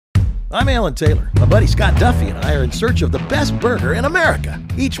I'm Alan Taylor. My buddy Scott Duffy and I are in search of the best burger in America.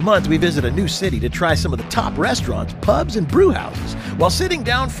 Each month we visit a new city to try some of the top restaurants, pubs, and brew houses while sitting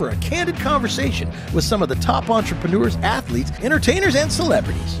down for a candid conversation with some of the top entrepreneurs, athletes, entertainers, and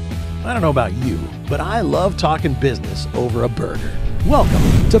celebrities. I don't know about you, but I love talking business over a burger.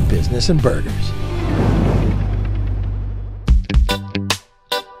 Welcome to Business and Burgers.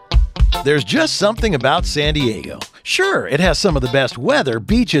 There's just something about San Diego. Sure, it has some of the best weather,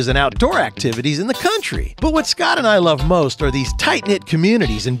 beaches, and outdoor activities in the country. But what Scott and I love most are these tight-knit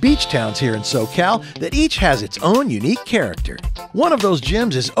communities and beach towns here in SoCal that each has its own unique character. One of those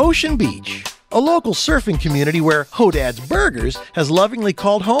gyms is Ocean Beach, a local surfing community where Hodad's Burgers has lovingly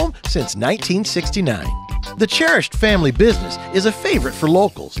called home since 1969. The cherished family business is a favorite for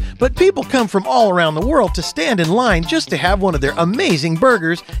locals, but people come from all around the world to stand in line just to have one of their amazing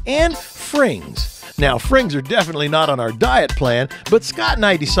burgers and frings. Now, frings are definitely not on our diet plan, but Scott and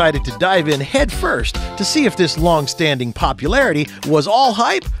I decided to dive in head first to see if this long-standing popularity was all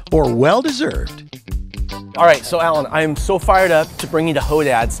hype or well-deserved. All right, so Alan, I am so fired up to bring you to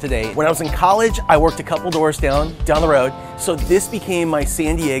Hodad's today. When I was in college, I worked a couple doors down the road, so this became my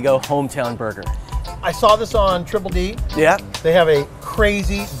San Diego hometown burger. I saw this on Triple D. Yeah. They have a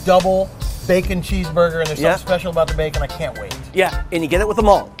crazy double bacon cheeseburger, and there's something special about the bacon. I can't wait. Yeah, and you get it with them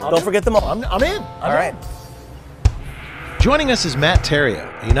all. Don't forget them all. I'm in. All right. Joining us is Matt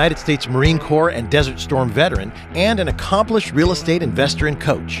Theriault, a United States Marine Corps and Desert Storm veteran and an accomplished real estate investor and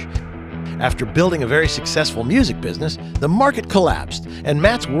coach. After building a very successful music business, the market collapsed and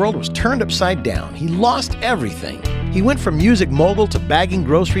Matt's world was turned upside down. He lost everything. He went from music mogul to bagging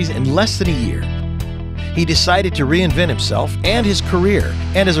groceries in less than a year. He decided to reinvent himself and his career,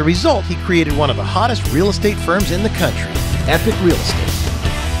 and as a result, he created one of the hottest real estate firms in the country, Epic Real Estate.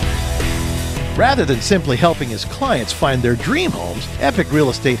 Rather than simply helping his clients find their dream homes, Epic Real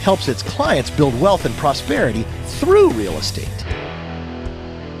Estate helps its clients build wealth and prosperity through real estate.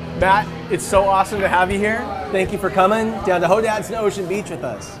 Matt, it's so awesome to have you here. Thank you for coming down to Hodad's and Ocean Beach with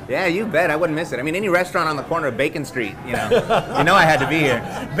us. Yeah, you bet. I wouldn't miss it. I mean, any restaurant on the corner of Bacon Street, you know I had to be here.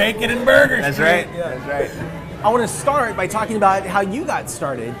 Bacon and burgers. That's right. Yeah. That's right. I want to start by talking about how you got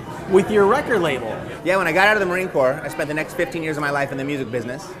started with your record label. Yeah, when I got out of the Marine Corps, I spent the next 15 years of my life in the music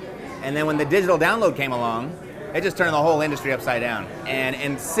business. And then when the digital download came along, it just turned the whole industry upside down. And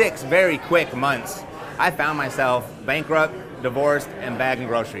in 6 very quick months, I found myself bankrupt, divorced, and bagging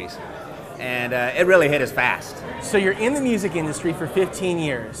groceries. And it really hit us fast. So you're in the music industry for 15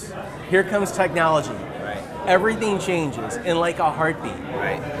 years. Here comes technology. Right. Everything changes in like a heartbeat.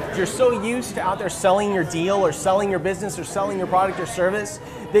 Right. You're so used to out there selling your deal or selling your business or selling your product or service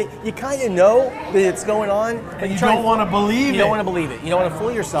that you kind of know that it's going on, but you don't want to believe it. You don't want to believe it. You don't want to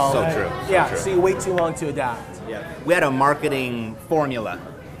fool yourself. So true. Yeah, So true. so you wait too long to adapt. Yeah. We had a marketing formula,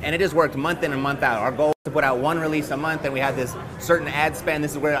 and it just worked month in and month out. Our goal was to put out 1 release a month, and we had this certain ad spend.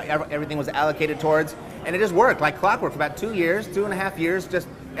 This is where everything was allocated towards, and it just worked like clockwork for about 2 years, 2.5 years. Just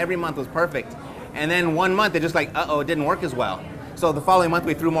every month was perfect. And then 1 month, it just like, it didn't work as well. So the following month,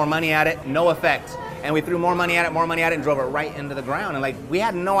 we threw more money at it, no effect. And we threw more money at it, and drove it right into the ground. And like, we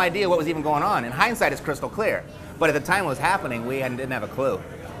had no idea what was even going on. In hindsight, it's crystal clear. But at the time it was happening, we didn't have a clue.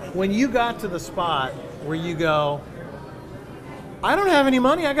 When you got to the spot where you go, I don't have any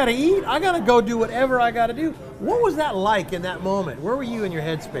money, I gotta eat, I gotta go do whatever I gotta do. What was that like in that moment? Where were you in your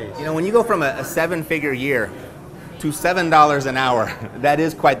headspace? You know, when you go from a 7-figure year to $7 an hour, that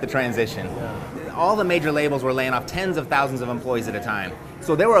is quite the transition. Yeah. All the major labels were laying off tens of thousands of employees at a time.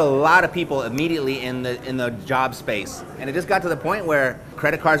 So there were a lot of people immediately in the job space. And it just got to the point where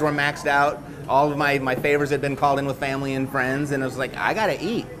credit cards were maxed out. All of my favors had been called in with family and friends. And it was like, I gotta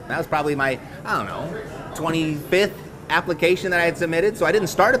eat. That was probably my, 25th application that I had submitted. So I didn't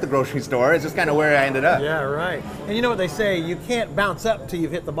start at the grocery store. It's just kind of where I ended up. Yeah, right. And you know what they say, you can't bounce up till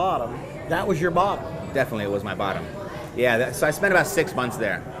you've hit the bottom. That was your bottom. Definitely, it was my bottom. Yeah, so I spent about 6 months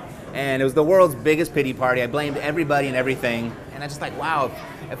there. And it was the world's biggest pity party. I blamed everybody and everything. And I just like, wow,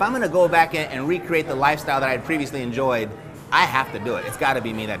 if I'm gonna go back and recreate the lifestyle that I had previously enjoyed, I have to do it. It's gotta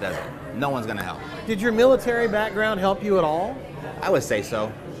be me that does it. No one's gonna help. Did your military background help you at all? I would say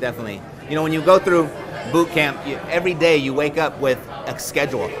so, definitely. You know, when you go through boot camp, every day you wake up with a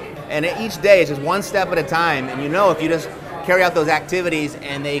schedule. And each day is just one step at a time. And you know, if you just carry out those activities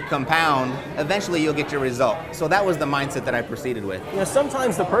and they compound, eventually you'll get your result. So that was the mindset that I proceeded with. You know,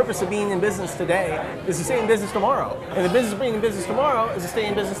 sometimes the purpose of being in business today is to stay in business tomorrow. And the business of being in business tomorrow is to stay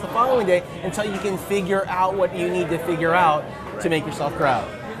in business the following day until you can figure out what you need to figure out to make yourself proud.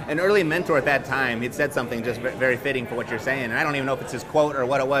 An early mentor at that time, he'd said something just very fitting for what you're saying, and I don't even know if it's his quote or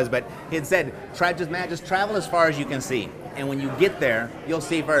what it was, but he had said, just travel as far as you can see. And when you get there, you'll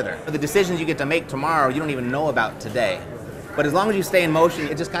see further. The decisions you get to make tomorrow, you don't even know about today. But as long as you stay in motion,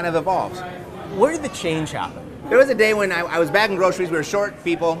 it just kind of evolves. Where did the change happen? There was a day when I was bagging groceries, we were short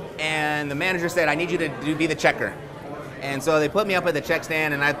people, and the manager said, I need you to be the checker. And so they put me up at the check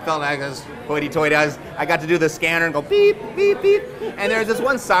stand, and I felt like I was hoity-toity. I got to do the scanner and go beep, beep, beep. And there was this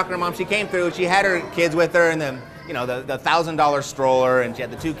one soccer mom, she came through, she had her kids with her in the $1,000 stroller, and she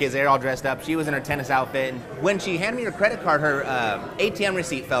had the two kids, they were all dressed up. She was in her tennis outfit, and when she handed me her credit card, her ATM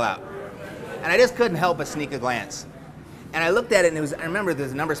receipt fell out. And I just couldn't help but sneak a glance. And I looked at it, and I remember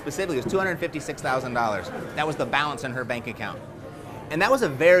this number specifically, it was $256,000. That was the balance in her bank account. And that was a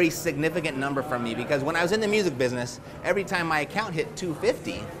very significant number for me, because when I was in the music business, every time my account hit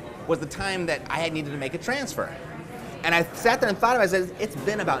 250 was the time that I had needed to make a transfer. And I sat there and thought about it, I said, it's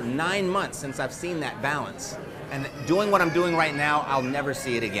been about 9 months since I've seen that balance. And doing what I'm doing right now, I'll never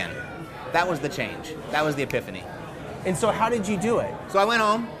see it again. That was the change. That was the epiphany. And so how did you do it? So I went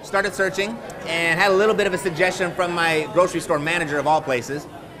home, started searching, and had a little bit of a suggestion from my grocery store manager of all places.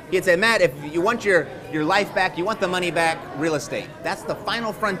 He had said, Matt, if you want your life back, you want the money back, real estate. That's the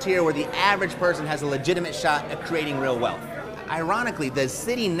final frontier where the average person has a legitimate shot at creating real wealth. Ironically, the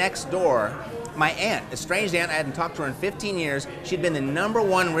city next door, my aunt, estranged aunt, I hadn't talked to her in 15 years. She'd been the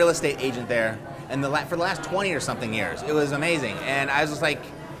 #1 real estate agent there and for the last 20 or something years. It was amazing. And I was just like,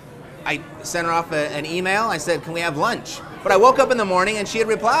 I sent her off an email. I said, can we have lunch? But I woke up in the morning and she had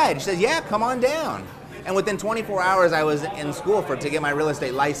replied. She said, yeah, come on down. And within 24 hours, I was in school to get my real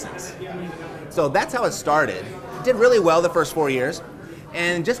estate license. So that's how it started. Did really well the first 4 years,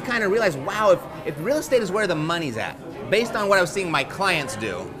 and just kind of realized, wow, if real estate is where the money's at, based on what I was seeing my clients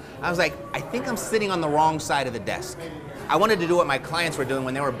do, I was like, I think I'm sitting on the wrong side of the desk. I wanted to do what my clients were doing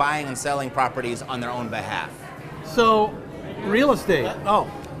when they were buying and selling properties on their own behalf. So, real estate. Oh,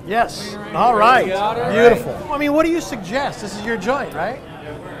 yes. All right. Beautiful. I mean, what do you suggest? This is your joint, right?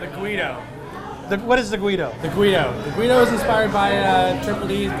 The Guido. What is the Guido? The Guido. The Guido is inspired by Triple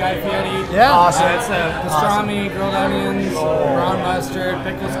D's, Guy Fieri. Yeah. Awesome. It's pastrami, grilled onions, brown mustard,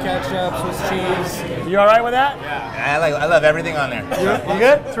 pickles, ketchup, Swiss cheese. You all right with that? Yeah. I love everything on there. You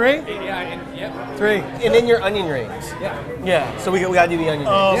good? 3? Yeah. Yep. 3. And then your onion rings. Yeah. Yeah, so we got to do the onion rings.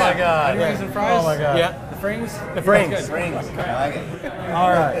 Oh my God. Onion rings and fries. Oh my God. Yeah. The frings. The frings. That's good. Rings. I like it.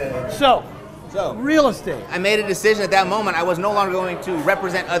 All right. So, real estate. I made a decision at that moment. I was no longer going to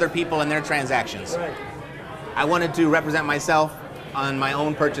represent other people in their transactions. Right. I wanted to represent myself on my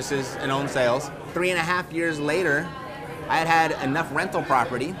own purchases and own sales. 3.5 years later, I had enough rental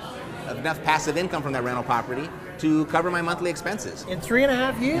property, enough passive income from that rental property to cover my monthly expenses. In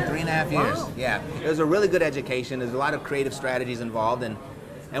 3.5 years? 3.5 years, Wow. yeah. It was a really good education. There's a lot of creative strategies involved. And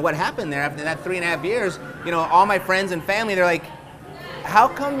what happened there after that 3.5 years, all my friends and family, they're like, how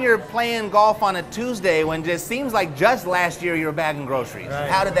come you're playing golf on a Tuesday when it seems like just last year you were bagging groceries? Right.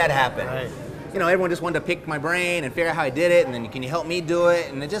 How did that happen? Right. Everyone just wanted to pick my brain and figure out how I did it, and then can you help me do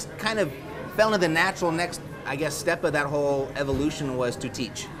it? And it just kind of fell into the natural next, step of that whole evolution was to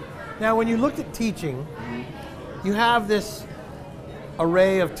teach. Now, when you looked at teaching, you have this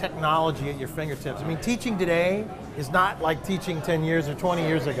array of technology at your fingertips. I mean, teaching today is not like teaching 10 years or 20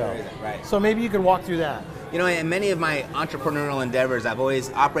 years ago. Right. So maybe you could walk through that. In many of my entrepreneurial endeavors, I've always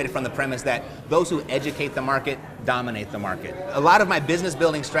operated from the premise that those who educate the market dominate the market. A lot of my business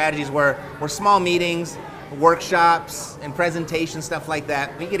building strategies were small meetings, workshops, and presentations, stuff like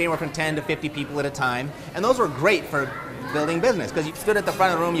that. We get anywhere from 10 to 50 people at a time, and those were great for building business because you stood at the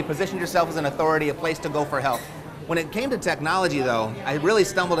front of the room, you positioned yourself as an authority, a place to go for help. When it came to technology, though, I really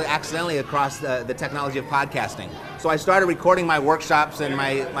stumbled accidentally across the technology of podcasting. So I started recording my workshops and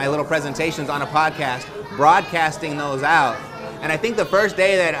my little presentations on a podcast, broadcasting those out. And I think the first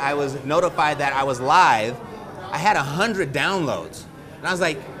day that I was notified that I was live, I had 100 downloads. And I was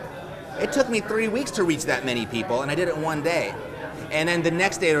like, it took me 3 weeks to reach that many people, and I did it in one day. And then the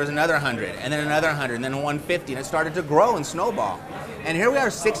next day there was another 100, and then another 100, and then 150, and it started to grow and snowball. And here we are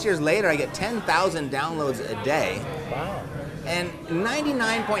 6 years later, I get 10,000 downloads a day. Wow. And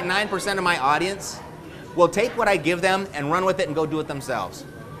 99.9% of my audience will take what I give them and run with it and go do it themselves.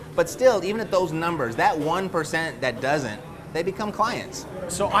 But still, even at those numbers, that 1% that doesn't, they become clients.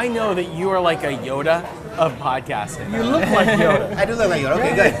 So I know that you are like a Yoda of podcasting. You look like Yoda. I do look like you.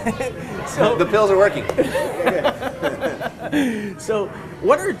 Okay, good. So the pills are working. So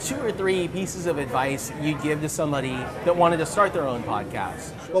what are 2 or 3 pieces of advice you'd give to somebody that wanted to start their own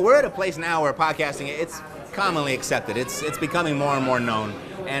podcast? Well, we're at a place now where podcasting, it's commonly accepted. It's becoming more and more known,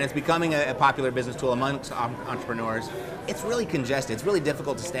 and it's becoming a popular business tool amongst entrepreneurs. It's really congested. It's really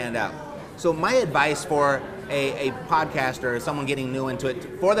difficult to stand out. So my advice for a podcaster or someone getting new into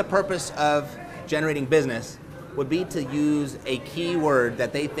it, for the purpose of generating business, would be to use a keyword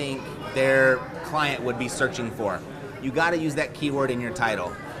that they think their client would be searching for. You got to use that keyword in your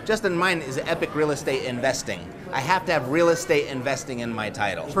title. Just in mine is epic real estate investing. I have to have real estate investing in my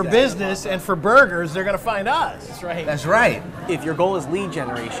title. For business and for burgers, they're going to find us. That's right. That's right. If your goal is lead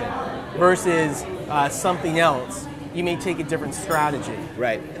generation versus something else, you may take a different strategy.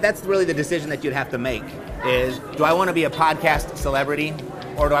 Right. That's really the decision that you'd have to make is, do I want to be a podcast celebrity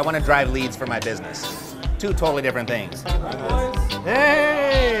or do I want to drive leads for my business? Two totally different things.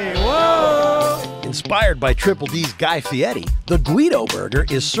 Hey, whoa! Inspired by Triple D's Guy Fieri, the Guido burger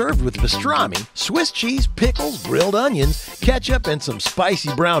is served with pastrami, Swiss cheese, pickles, grilled onions, ketchup, and some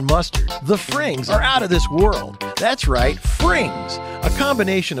spicy brown mustard. The frings are out of this world. That's right, frings, a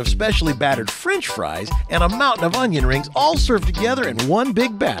combination of specially battered French fries and a mountain of onion rings all served together in one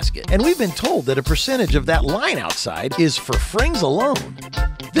big basket. And we've been told that a percentage of that line outside is for frings alone.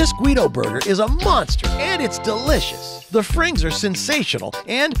 This Guido burger is a monster, and it's delicious. The frings are sensational,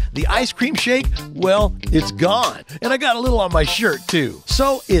 and the ice cream shake, well, it's gone. And I got a little on my shirt, too.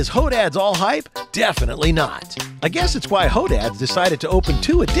 So, is Hodad's all hype? Definitely not. I guess it's why Hodad's decided to open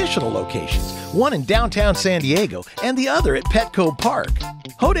 2 additional locations, one in downtown San Diego and the other at Petco Park.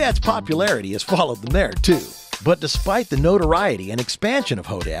 Hodad's popularity has followed them there, too. But despite the notoriety and expansion of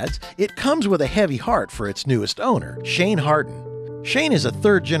Hodad's, it comes with a heavy heart for its newest owner, Shane Harden. Shane is a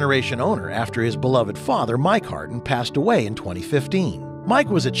third-generation owner after his beloved father, Mike Harden, passed away in 2015. Mike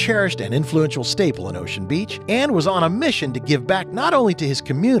was a cherished and influential staple in Ocean Beach and was on a mission to give back not only to his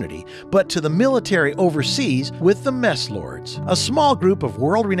community, but to the military overseas with the Mess Lords, a small group of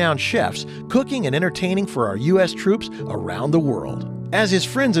world-renowned chefs cooking and entertaining for our U.S. troops around the world. As his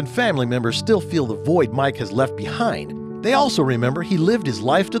friends and family members still feel the void Mike has left behind, they also remember he lived his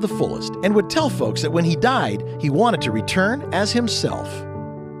life to the fullest and would tell folks that when he died, he wanted to return as himself.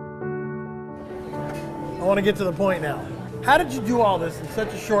 I want to get to the point now. How did you do all this in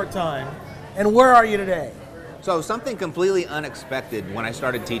such a short time, and where are you today? So something completely unexpected when I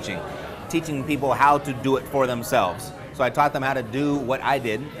started teaching people how to do it for themselves. So I taught them how to do what I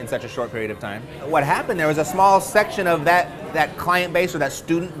did in such a short period of time. What happened, there was a small section of that client base or that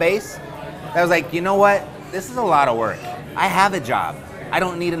student base that was like, you know what? This is a lot of work. I have a job. I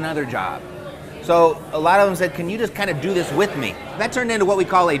don't need another job. So a lot of them said, can you just kind of do this with me? That turned into what we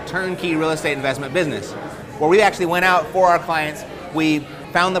call a turnkey real estate investment business, where we actually went out for our clients. We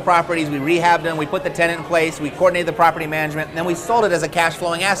found the properties, we rehabbed them, we put the tenant in place, we coordinated the property management, and then we sold it as a cash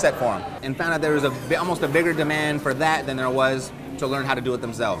flowing asset for them and found out there was almost a bigger demand for that than there was to learn how to do it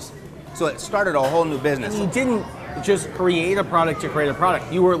themselves. So it started a whole new business. You didn't just create a product to create a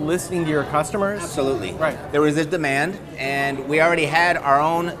product. You were listening to your customers? Absolutely. Right. There was this demand, and we already had our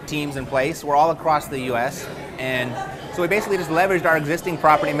own teams in place. We're all across the U.S., and so we basically just leveraged our existing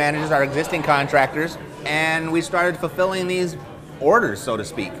property managers, our existing contractors, and we started fulfilling these orders, so to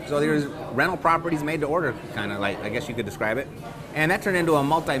speak. So there's rental properties made to order, kind of like, I guess you could describe it. And that turned into a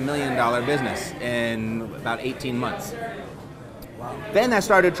multi-million-dollar business in about 18 months. Wow. Then that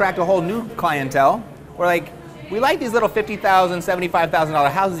started to attract a whole new clientele. We're like, we like these little $50,000,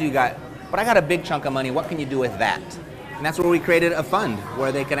 $75,000 houses you got, but I got a big chunk of money. What can you do with that? And that's where we created a fund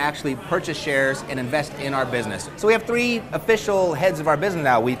where they can actually purchase shares and invest in our business. So we have 3 official heads of our business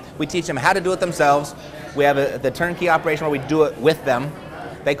now. We teach them how to do it themselves. We have the turnkey operation where we do it with them.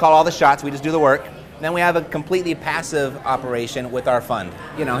 They call all the shots, we just do the work. Then we have a completely passive operation with our fund.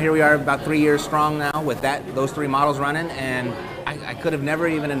 You know, here we are about 3 years strong now with those 3 models running, and I could have never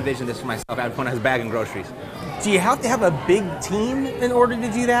even envisioned this for myself when I was bagging groceries. Do you have to have a big team in order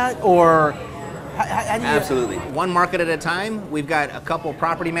to do that, or how do you... Absolutely. One market at a time. We've got a couple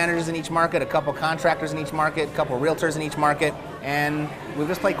property managers in each market, a couple contractors in each market, a couple realtors in each market, and we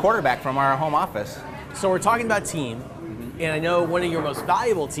just play quarterback from our home office. So we're talking about team, and I know one of your most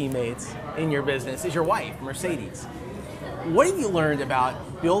valuable teammates in your business is your wife, Mercedes. What have you learned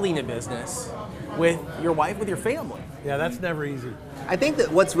about building a business with your wife, with your family? Yeah, that's never easy. I think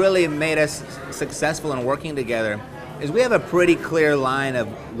that what's really made us successful in working together is we have a pretty clear line of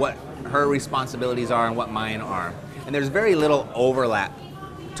what her responsibilities are and what mine are. And there's very little overlap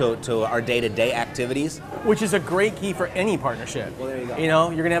to our day-to-day activities. Which is a great key for any partnership. Well, there you go. You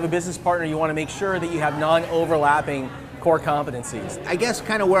know, you're gonna have a business partner, you wanna make sure that you have non-overlapping core competencies. I guess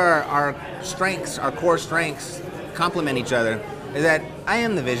kind of where our strengths, our core strengths, complement each other is that I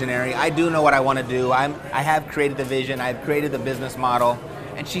am the visionary. I do know what I want to do. I have created the vision. I've created the business model,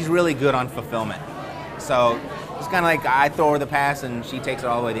 and she's really good on fulfillment. So it's kind of like I throw her the pass, and she takes it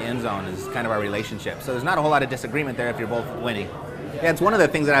all the way to the end zone. Is kind of our relationship. So there's not a whole lot of disagreement there if you're both winning. Yeah, it's one of the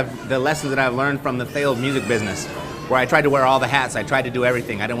things the lessons that I've learned from the failed music business. where I tried to wear all the hats. I tried to do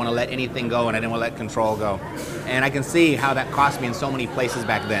everything. I didn't want to let anything go, and I didn't want to let control go. And I can see how that cost me in so many places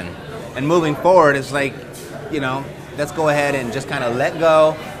back then. And moving forward, it's like, you know, let's go ahead and just kind of let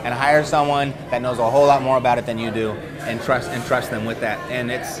go and hire someone that knows a whole lot more about it than you do, and trust them with that.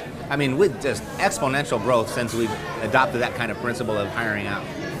 And it's, I mean, with just exponential growth since we've adopted that kind of principle of hiring out.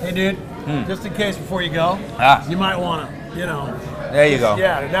 Hey, dude, just in case before you go, you might want to, you know. There you go.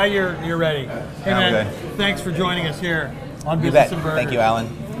 Yeah, now you're ready. Hey, man, good. Thanks for joining us here on You Business bet. and Burgers. Thank you, Alan.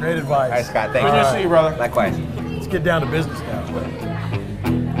 Great advice. All right, Scott. Thank Good you. to see you, brother. Likewise. Let's get down to business now.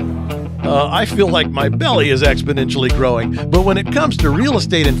 I feel like my belly is exponentially growing, but when it comes to real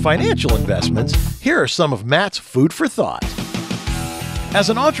estate and financial investments, here are some of Matt's food for thought. As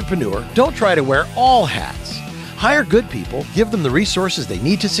an entrepreneur, don't try to wear all hats. Hire good people, give them the resources they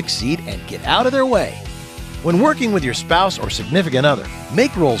need to succeed, and get out of their way. When working with your spouse or significant other,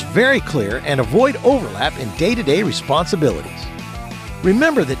 make roles very clear and avoid overlap in day-to-day responsibilities.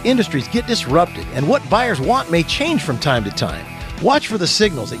 Remember that industries get disrupted and what buyers want may change from time to time. Watch for the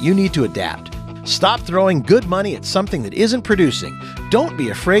signals that you need to adapt. Stop throwing good money at something that isn't producing. Don't be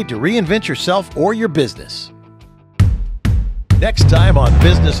afraid to reinvent yourself or your business. Next time on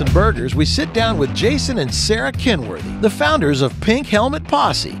Business and Burgers, we sit down with Jason and Sarah Kenworthy, the founders of Pink Helmet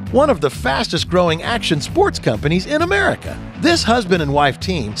Posse, one of the fastest growing action sports companies in America. This husband and wife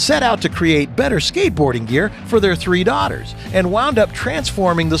team set out to create better skateboarding gear for their 3 daughters and wound up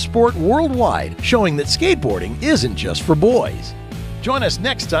transforming the sport worldwide, showing that skateboarding isn't just for boys. Join us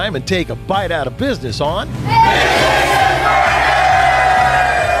next time and take a bite out of business on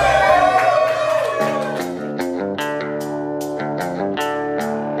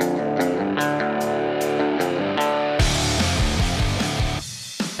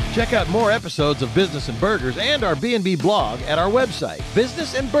Check out more episodes of Business and Burgers and our B&B blog at our website,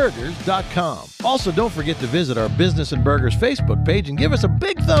 businessandburgers.com. Also, don't forget to visit our Business and Burgers Facebook page and give us a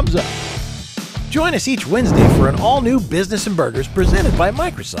big thumbs up. Join us each Wednesday for an all-new Business and Burgers presented by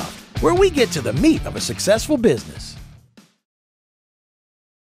Microsoft, where we get to the meat of a successful business.